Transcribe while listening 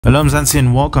Hello Mzansi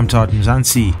and welcome to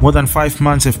Mzansi. More than 5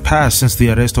 months have passed since the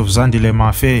arrest of Zandile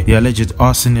Mafe, the alleged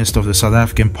arsonist of the South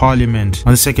African Parliament.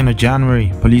 On the 2nd of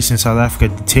January, police in South Africa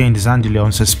detained Zandile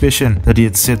on suspicion that he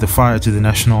had set the fire to the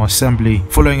National Assembly.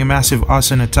 Following a massive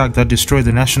arson attack that destroyed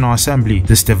the National Assembly,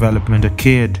 this development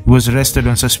occurred. He was arrested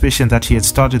on suspicion that he had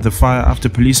started the fire after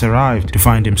police arrived to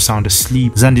find him sound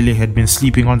asleep. Zandile had been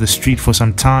sleeping on the street for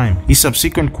some time. His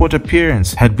subsequent court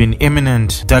appearance had been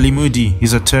imminent. Dalimudi,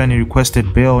 his attorney,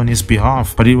 requested bail on his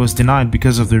behalf, but it was denied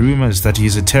because of the rumors that he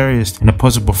is a terrorist and a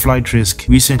possible flight risk.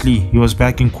 Recently, he was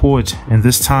back in court, and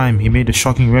this time he made a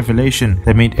shocking revelation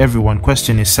that made everyone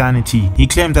question his sanity. He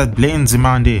claimed that Blaine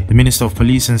Zimande, the Minister of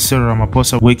Police, and Cyril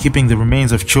Ramaphosa were keeping the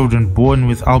remains of children born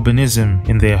with albinism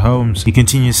in their homes. He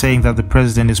continues saying that the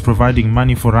president is providing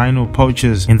money for rhino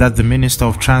poachers and that the Minister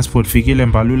of Transport,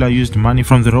 Fikile Mbalula, used money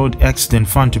from the Road Accident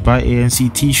Fund to buy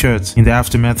ANC t-shirts. In the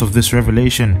aftermath of this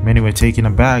revelation, many were taken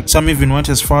aback. Some even went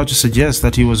as far to suggest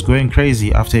that he was going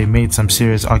crazy after he made some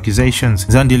serious accusations.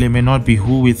 Zandile may not be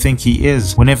who we think he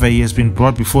is. Whenever he has been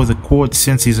brought before the court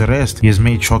since his arrest, he has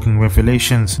made shocking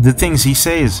revelations. The things he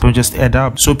says don't just add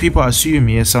up, so people assume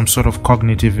he has some sort of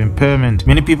cognitive impairment.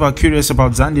 Many people are curious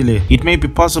about Zandile. It may be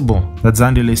possible that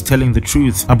Zandile is telling the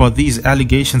truth about these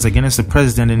allegations against the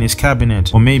president and his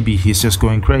cabinet, or maybe he's just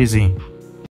going crazy.